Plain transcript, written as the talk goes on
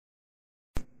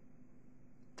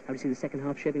How do you see the second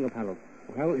half shaping up, Harold?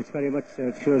 Well, it's very much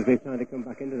Shrewsbury trying to come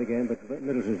back into the game, but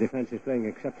Middlesbrough's defence is playing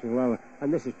exceptionally well,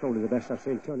 and this is probably the best I've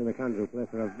seen Tony McAndrew play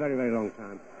for a very, very long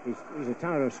time. He's a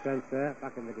tower of strength there,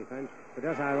 back in the defence, but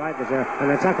as I write, there's an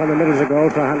attack on the Middlesbrough goal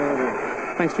for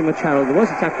Hannah. Thanks very much, Harold. There was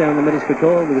an attack there on the Middlesbrough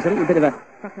goal. There was a little bit of a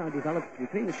crackdown developed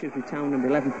between the Shrewsbury Town number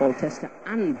 11 Paul Tester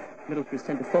and Middlesbrough's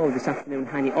centre forward this afternoon,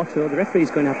 Heine Otto. The referee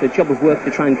is going to have a job of work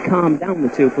to try and calm down the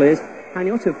two players.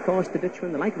 Heine Otto, of course, the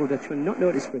Dutchman, the likeable Dutchman, not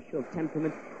noticed for a show of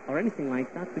temperament or anything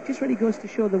like that, but just really goes to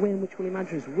show the way in which William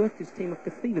Adger has worked his team up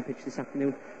to fever pitch this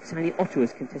afternoon. Heine Otto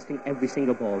is contesting every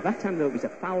single ball. That time, though, it was a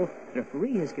foul. The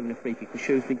referee has given a free kick to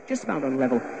Shrewsbury, just about on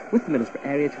level with the Middlesbrough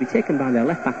area, to be taken by their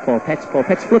left-back, Paul Petts. Paul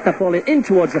Petts float that ball in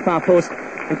towards the far post,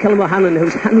 and Kellen O'Hanlon,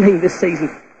 who's handling this season,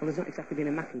 well, there's not exactly been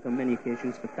immaculate on many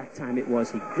occasions, but that time it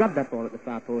was. He grabbed that ball at the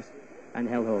far post and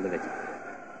held hold of it.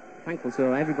 Thankful,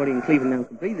 so everybody in Cleveland now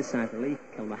can breathe a sigh of relief.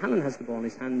 Kellen O'Hanlon has the ball in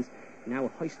his hands.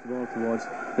 Now hoist the ball towards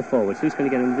the forwards. Who's going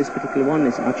to get on this particular one?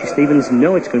 Is it Archie Stevens?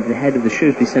 No, it's going to be the head of the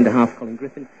Shrewsbury centre-half, Colin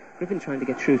Griffin. Griffin trying to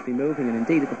get Shrewsbury moving, and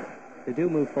indeed they do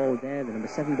move forward there. The number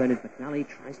 7, Bernard McNally,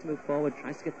 tries to move forward,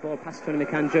 tries to get the ball past Tony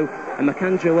McAndrew. And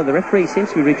McAndrew, well, the referee seems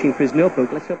to be reaching for his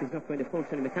notebook. Let's hope he's not going to pull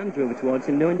Tony McAndrew over towards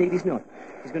him. No, indeed he's not.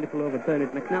 He's going to pull over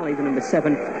Bernard McNally, the number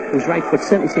 7, whose right foot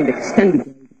certainly seemed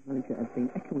extended. Manager have been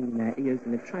echoing in their ears,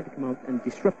 and they've tried to come out and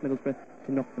disrupt Middlesbrough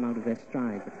to knock them out of their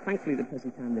stride. But thankfully, at the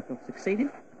present time, they've not succeeded.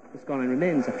 The scoreline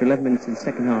remains after 11 minutes in the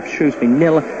second half. Shrewsbury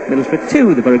 0, Middlesbrough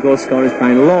 2. The Boro goal scorers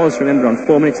Brian Laws, remember, on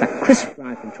 4 minutes. That crisp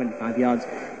drive from 25 yards.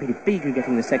 Peter Beagle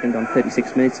getting the second on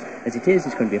 36 minutes. As it is,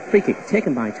 it's going to be a free kick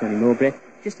taken by Tony Mowbray,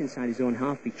 just inside his own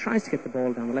half. He tries to get the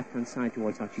ball down the left-hand side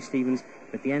towards Archie Stevens,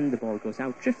 but at the end the ball goes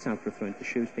out, drifts out for a throw into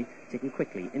Shrewsbury, taken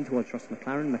quickly in towards Ross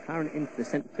McLaren. McLaren into the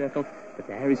centre circle, but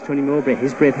there is Tony Mowbray,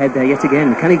 his brave head there yet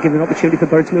again. Can he give an opportunity for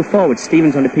Boro to move forward?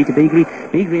 Stevens on to Peter Beagley.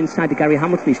 Beagley inside to Gary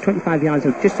Hamilton. He's 25 yards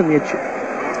out, just on the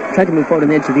edge, tried to move forward on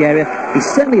the edge of the area. He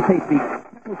certainly appears to be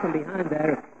tackled from behind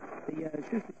there. The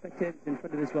Shrewsbury spectators in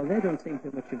front of us, well, they don't seem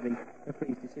too much of the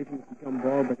referee's decision to John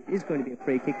Ball, but it is going to be a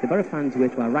free kick. The Boro fans who are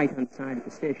to our right-hand side of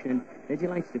the station, they're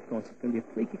delighted, of course. It's going to be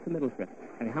a free kick for Middlesbrough.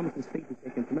 Gary Hamilton's feet is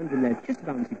taken from under him there, just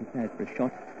about as he prepared for a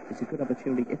shot. It's a good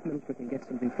opportunity, if Middlesbrough can get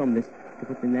something from this, to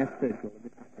put in their third goal of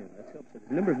this afternoon. Let's hope so.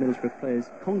 There's a number of Middlesbrough players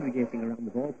congregating around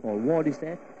the ball. Paul Ward is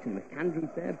there, Tim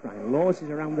McAndrew's there, Brian Laws is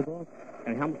around the ball.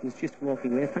 Gary Hamilton's just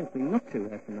walking away, thankfully not too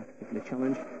hurt from that particular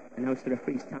challenge. And now it's the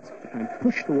referee's task to try and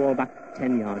push the wall back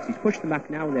 10 yards. He's pushed them back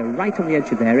now. They're right on the edge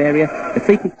of their area. The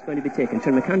free kick is going to be taken.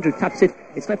 Tony McAndrew taps it.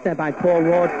 It's left there by Paul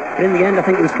Ward. But in the end, I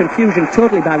think it was confusion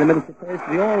totally by the Middlesbrough players.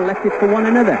 They all left it for one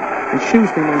another. And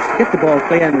Shrewsbury managed to get the ball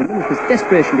clear. And in Middlesbrough's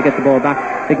desperation to get the ball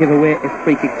back, they give away a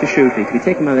free kick to Shrewsbury. To be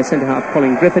taken by their centre-half,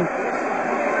 Colin Griffin.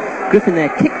 Griffin there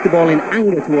kicked the ball in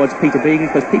anger towards Peter Beagle,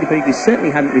 because Peter Beagle certainly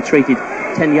hadn't retreated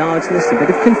 10 yards. And there's a bit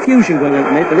of confusion going on at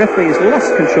the minute. The referee has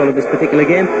lost control of this particular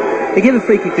game. They give a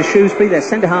free kick to Shrewsbury. Their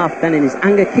centre-half then, in his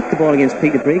anger, kicked the ball against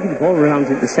Peter Beagle. The ball rounds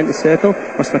into the centre circle.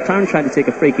 Ross McLaren tried to take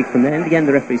a free kick from there. In the end,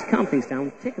 the referee's calmed things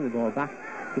down, taking the ball back.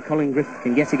 And Colin Griffin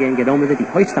can yet again get on with it. He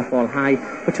hoists that ball high,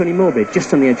 but Tony Mowbray,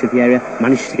 just on the edge of the area,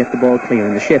 manages to get the ball clear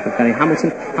in the shape of Gary Hamilton.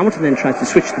 Hamilton then tries to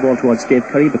switch the ball towards Dave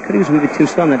Curry, but Curry was a wee bit too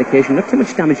slow on that occasion. Not too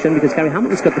much damage done, because Gary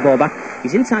Hamilton's got the ball back.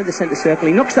 He's inside the centre circle.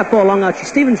 He knocks that ball long. Archie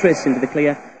Stevens races into the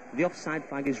clear. The offside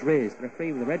flag is raised. The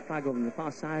referee with the red flag over on the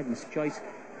far side, Mr. Joyce,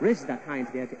 raises that high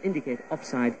into the air to indicate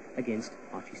offside against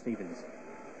Archie Stevens.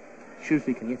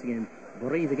 Shrewsbury can yet again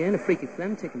breathe again. A free kick for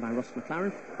them, taken by Ross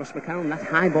McLaren. Ross McLaren, that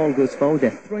high ball goes forward. They're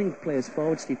throwing players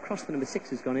forward. Steve Cross, the number 6,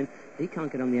 has gone in. He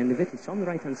can't get on the end of it. It's on the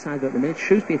right-hand side at the minute.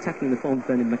 Shrewsbury attacking in the form of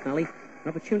Bernard McNally. An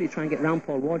opportunity to try and get round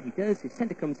Paul Ward. He does. His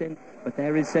centre comes in, but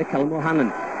there is Callum O'Hanlon.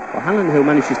 O'Hanlon who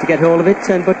manages to get hold of it,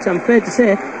 but I'm afraid to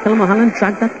say Callum O'Hanlon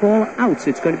dragged that ball out, so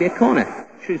it's going to be a corner.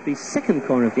 Shrewsbury's second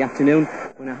corner of the afternoon,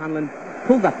 when O'Hanlon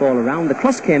pulled that ball around. The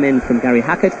cross came in from Gary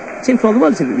Hackett. It seemed for all the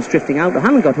world as if it was drifting out.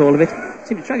 O'Hanlon got hold of it,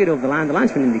 seemed to drag it over the line. The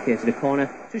linesman indicated a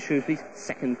corner to Shrewsbury's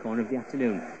second corner of the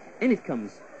afternoon. In it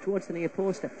comes towards the near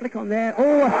post, a flick on there.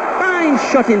 Oh, a fine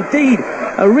shot indeed.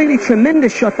 A really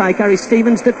tremendous shot by Gary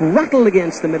Stevens that rattled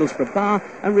against the Middlesbrough bar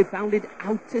and rebounded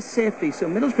out to safety. So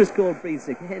Middlesbrough's goal breathes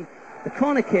again. The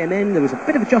corner came in, there was a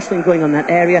bit of a jostling going on in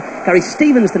that area. Gary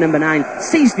Stevens, the number 9,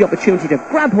 seized the opportunity to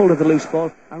grab hold of the loose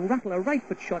ball and rattle a right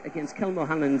foot shot against Callum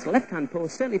O'Hanlon's left-hand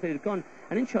post. Certainly if it had gone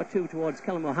an inch or two towards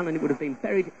Callum O'Hanlon, it would have been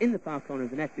buried in the far corner of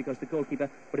the net, because the goalkeeper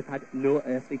would have had no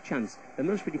earthly chance. The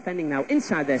Middlesbrough defending now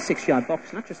inside their 6-yard box,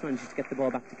 and that just manages to get the ball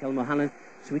back to Callum O'Hanlon,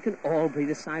 so we can all breathe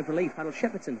a sigh of relief. Harold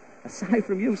Shepperton, a sigh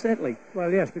from you, certainly.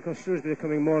 Well, yes, because Shrewsbury are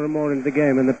coming more and more into the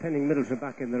game, and they're pinning Middlesbrough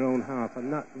back in their own half,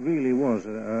 and that really was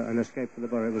an escape for the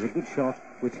Boro. It was a good shot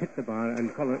which hit the bar,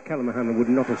 and Callum O'Hanlon would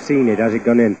not have seen it as it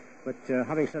gone in. But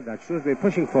having said that, Shrewsbury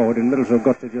pushing forward, and Middlesbrough have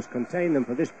got to just contain them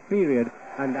for this period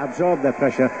and absorb their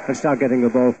pressure and start getting the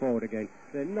ball forward again.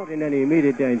 They're not in any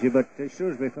immediate danger, but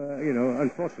Shrewsbury,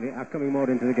 unfortunately, are coming more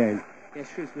into the game. Yes,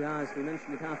 Shrewsbury are, as we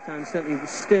mentioned at half-time. Certainly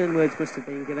stern words must have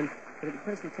been given, but at the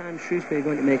present time, Shrewsbury are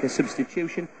going to make a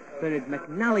substitution. Bernard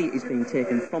McNally is being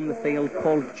taken from the field.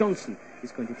 Paul Johnson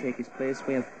is going to take his place.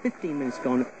 We have 15 minutes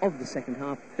gone of the second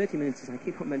half. 30 minutes, as I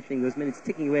keep on mentioning, those minutes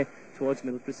ticking away towards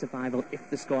Middlesbrough's survival. If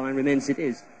the scoreline remains, it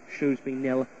is Shrewsbury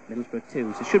 0, Middlesbrough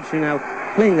 2. So Shrewsbury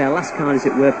now playing their last card, as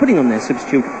it were, putting on their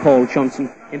substitute, Paul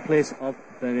Johnson, in place of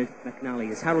Bernard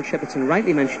McNally. As Harold Shepperton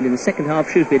rightly mentioned, in the second half,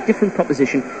 Shrewsbury a different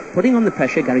proposition, putting on the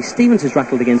pressure. Gary Stevens has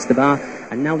rattled against the bar,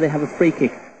 and now they have a free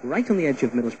kick right on the edge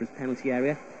of Middlesbrough's penalty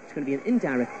area. It's going to be an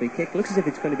indirect free kick. Looks as if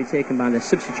it's going to be taken by their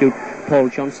substitute, Paul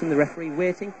Johnson. The referee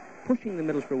waiting, pushing the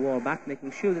Middlesbrough wall back,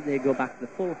 making sure that they go back the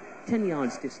full 10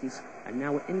 yards distance. And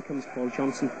now in comes Paul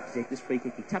Johnson to take this free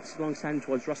kick. He taps it alongside him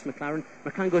towards Ross McLaren.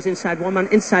 McLaren goes inside one man,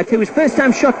 inside two. His first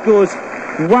time shot goes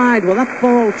wide. Well, that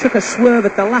ball took a swerve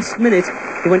at the last minute.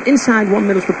 He went inside one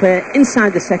Middlesbrough player, inside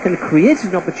the second,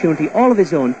 created an opportunity all of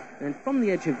his own. And then from the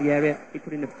edge of the area, he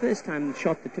put in a first-time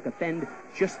shot that took a bend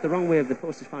just the wrong way of the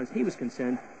post as far as he was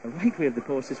concerned, the right way of the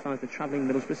post as far as the travelling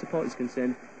Middlesbrough support is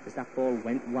concerned, as that ball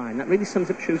went wide. And that really sums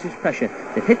up Shrewsbury's pressure.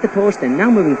 They've hit the post, they're now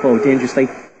moving forward dangerously.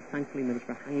 Thankfully,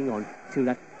 Middlesbrough hanging on to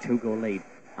that 2-goal lead.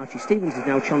 Archie Stevens is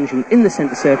now challenging in the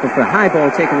centre circle for a high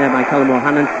ball taken there by Callum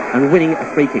O'Hanlon and winning a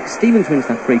free kick. Stevens wins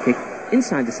that free kick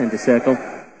inside the centre circle.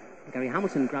 Gary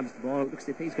Hamilton grabs the ball. It looks as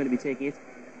if he's going to be taking it.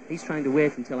 He's trying to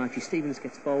wait until Archie Stevens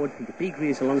gets forward. Peter Beagrie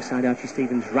is alongside Archie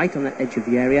Stevens right on that edge of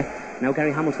the area. Now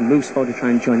Gary Hamilton moves forward to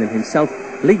try and join them himself,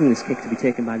 leaving this kick to be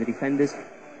taken by the defenders.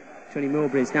 Tony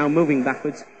Mowbray is now moving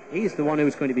backwards. He is the one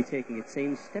who's going to be taking it,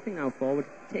 seems, stepping now forward,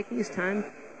 taking his time,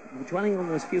 dwelling on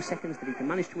those few seconds that he can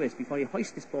manage to waste before he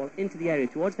hoists this ball into the area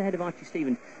towards the head of Archie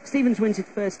Stevens. Stevens wins it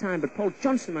first time, but Paul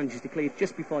Johnson manages to clear it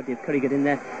just before Dave Curry got in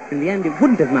there. In the end, it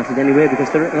wouldn't have mattered anyway because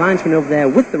the linesman over there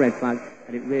with the red flag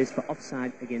had it raised for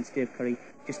offside against Dave Curry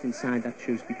just inside that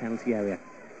Shrewsbury penalty area.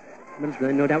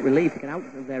 Middlesbrough no doubt relieved to get out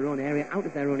of their own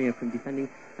area, from defending,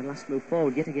 and last move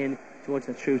forward yet again towards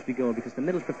that Shrewsbury goal, because the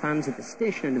Middlesbrough fans at the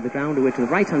station end of the ground, away to the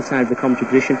right-hand side of the commentary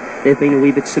position, they've been a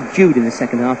wee bit subdued in the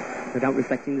second half, no doubt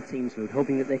reflecting the team's mood,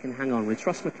 hoping that they can hang on. It's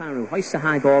Ross McLaren who hoists a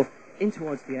high ball in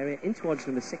towards the area, in towards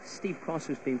number 6, Steve Cross,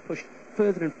 who's being pushed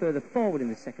further and further forward in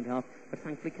the second half, but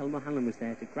thankfully Callum O'Hanlon was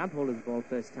there to grab hold of the ball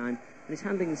first time. And his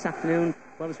handling this afternoon,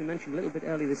 well, as we mentioned a little bit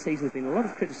earlier this season, there's been a lot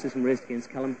of criticism raised against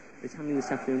Callum, but his handling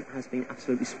this afternoon has been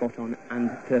absolutely spot on and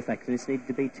perfect, and it's needed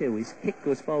to be too. His kick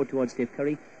goes forward towards Dave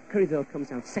Curry. Curry, though,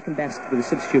 comes out second best with a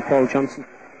substitute, Paul Johnson.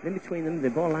 And in between them, the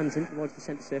ball lands in towards the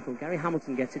centre circle. Gary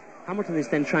Hamilton gets it. Hamilton is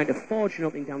then trying to forge an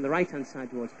opening down the right-hand side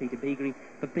towards Peter Beagrie,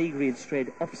 but Beagrie had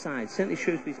strayed offside. Certainly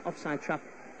Shrewsbury's offside trap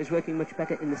is working much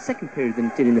better in the second period than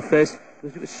it did in the first,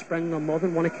 because it was sprung on more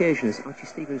than one occasion, as Archie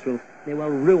Stevens may well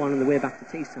rue on the way back to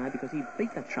Teesside, because he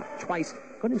beat that trap twice,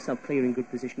 got himself clear in good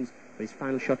positions, but his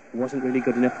final shot wasn't really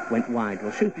good enough, went wide.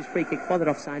 Well, Shrewsbury's free kick for that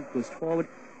offside goes forward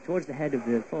towards the head of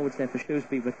the forwards there for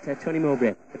Shrewsbury, but Tony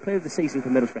Mowbray, the player of the season for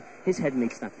Middlesbrough, his head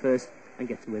makes that first and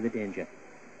gets away the danger.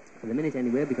 For the minute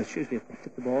anyway, because Shrewsbury have picked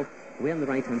up the ball away on the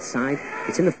right-hand side.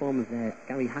 It's in the form of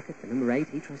Gary Hackett, the number 8.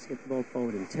 He tries to get the ball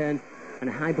forward in turn. And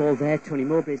a high ball there. Tony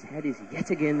Mowbray's head is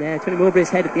yet again there. Tony Mowbray's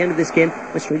head at the end of this game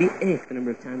must really ache the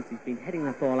number of times he's been heading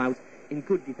that ball out in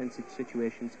good defensive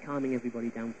situations, calming everybody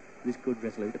down with his good,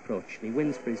 resolute approach. And he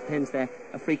wins for his pens there.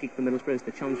 A free kick for Middlesbrough as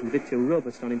the challenge was a bit too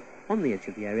robust on him on the edge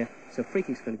of the area. So free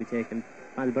kick's going to be taken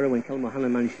by the Boro when Callum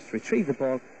O'Hanlon manages to retrieve the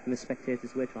ball from the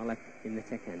spectators way to our left in the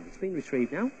tech end. It's been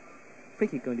retrieved now. Free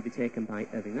kick going to be taken by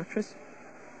Irving Nattrass.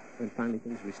 When finally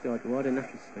things are restored to order,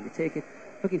 Nattrass is going to take it.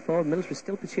 Looking forward, Middlesbrough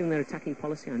still pursuing their attacking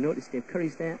policy. I noticed Dave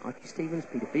Curry's there, Archie Stevens,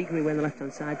 Peter Beagrie on the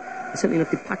left-hand side. They're certainly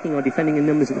not packing or defending in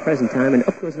numbers at the present time, and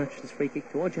up goes Nattrass' free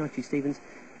kick towards Archie Stevens.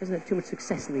 Hasn't had too much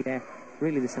success in the air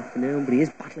really this afternoon, but he is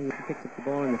battling to pick up the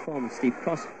ball in the form of Steve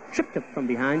Cross, tripped up from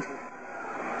behind.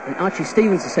 And Archie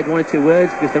Stevens has said one or two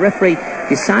words because the referee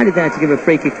decided there to give a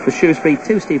free kick for Shrewsbury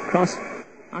to Steve Cross.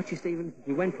 Archie Stevens,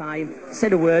 who went by him,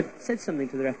 said a word, said something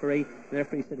to the referee. The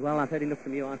referee said, well, I've heard enough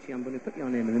from you, Archie, I'm going to put your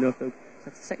name in the notebook. So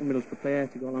that's the second Middlesbrough player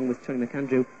to go along with Tony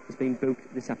McAndrew has been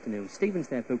booked this afternoon. Stevens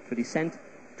there booked for dissent.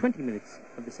 20 minutes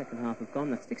of the second half have gone.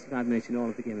 That's 65 minutes in all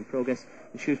of the game in progress.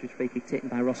 And Shrewsbury's free kick taken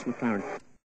by Ross McLaren.